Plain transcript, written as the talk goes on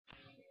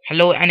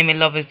Hello anime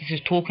lovers, this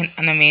is Talking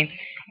Anime and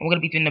we're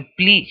gonna be doing the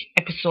Bleach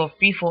episode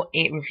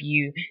 348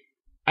 review.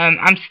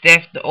 I'm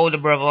Steph, the older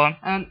brother.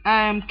 And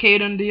I'm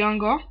Caden, the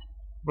younger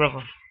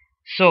brother.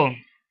 So,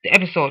 the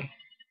episode.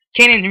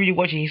 Caden didn't really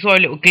watch it, he saw a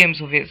little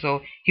glimpse of it,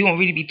 so he won't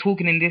really be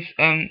talking in this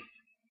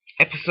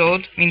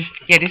episode. This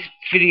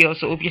video,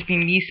 so it'll just be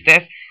me,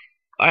 Steph.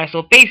 Alright,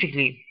 so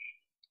basically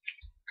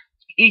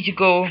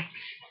Ichigo,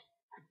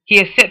 he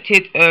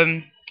accepted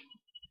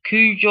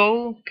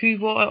Kubo,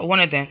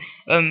 one of them.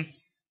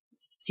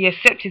 He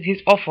accepted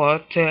his offer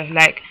to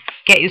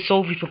get his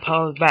soul reaper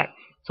powers back.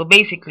 So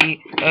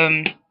basically,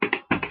 that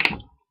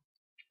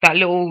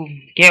little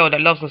girl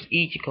that loves us,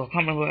 Ichigo, I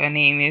can't remember what her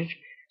name is.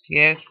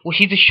 Yeah, well,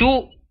 she's the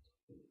short,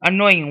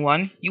 annoying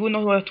one. You will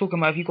know who I'm talking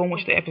about if you go and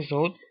watch the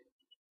episode.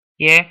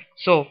 Yeah,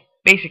 so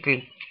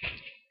basically,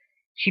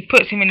 she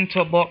puts him into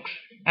a box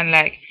and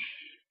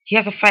he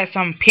has to fight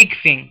some pig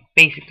thing.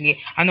 Basically,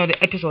 I know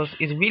the episode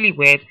is really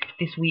weird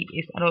this week.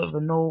 I don't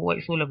even know what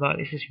it's all about.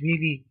 It's just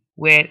really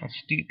weird and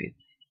stupid.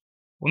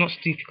 Well, not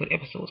stupid, because the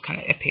episode was kind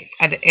of epic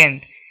at the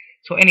end.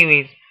 So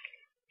anyways,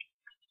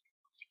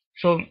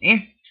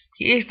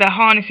 he is to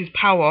harness his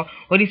power,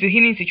 or he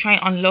needs to try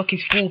and unlock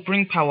his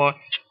fullbring power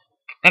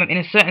in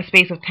a certain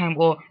space of time,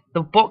 or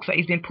the box that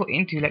he's been put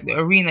into, like the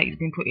arena that he's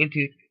been put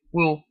into,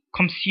 will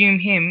consume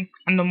him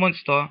and the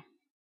monster.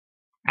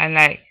 And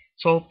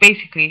so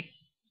basically,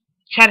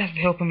 Chad has to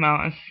help him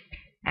out,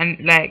 and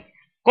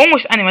go and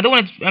watch the anime. I don't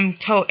want to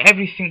tell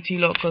everything to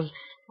you lot, because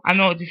I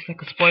know this is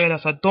like a spoiler,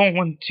 so I don't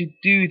want to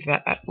do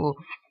that at all.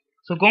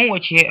 So go and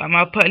watch it.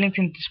 I'll put a link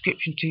in the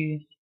description to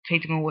you to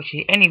go and watch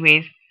it.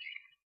 Anyways,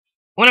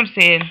 what I'm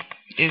saying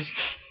is,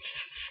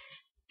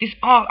 this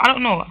arc, I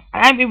don't know.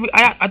 I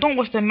don't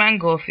watch the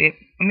manga of it.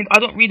 I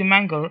don't read the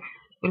manga,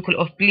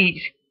 of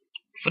Bleach,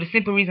 for the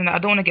simple reason that I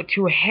don't want to get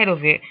too ahead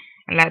of it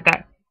and like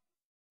that.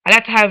 I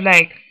like to have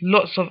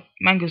lots of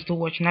mangas to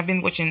watch, and I've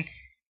been watching.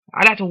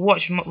 I like to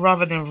watch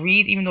rather than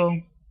read, even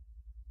though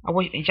I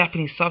watch it in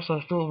Japanese subs, so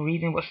I'm still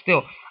reading, but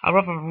still, I'd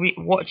rather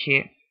watch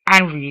it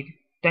and read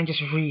than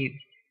just read.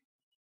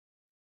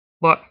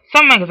 But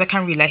some mangas I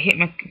can read, like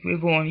Hitman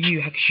Go on You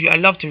Hakushu, I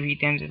love to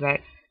read them. Just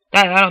that,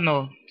 I don't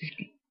know.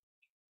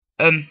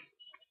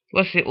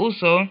 What's it?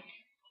 Also,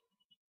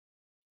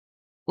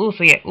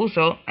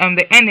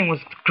 the ending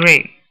was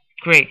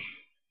great.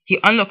 He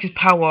unlocked his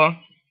power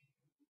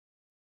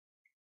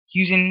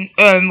using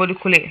what do you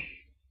call it?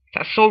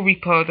 That Soul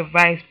Reaper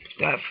device,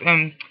 that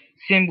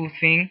symbol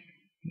thing.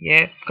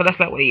 Yeah, because that's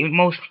what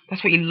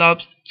that's what he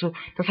loves. So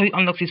that's how he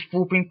unlocks his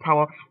fullbring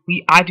power.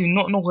 I do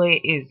not know what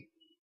it is.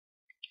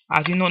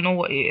 I do not know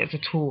what it is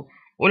at all.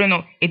 All I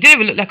know, it didn't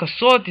even look like a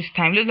sword this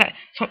time. It looked like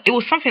it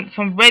was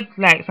some red,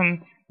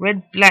 some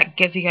red black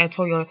Getty guy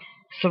told you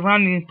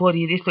surrounding his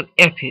body. This looked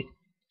epic,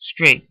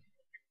 straight.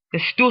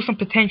 There's still some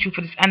potential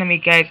for this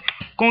anime, guys.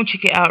 Go and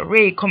check it out.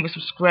 Rate, comment,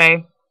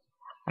 subscribe,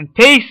 and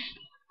peace.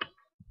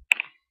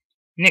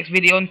 Next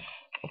video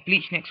of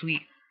Bleach next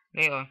week.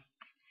 Later.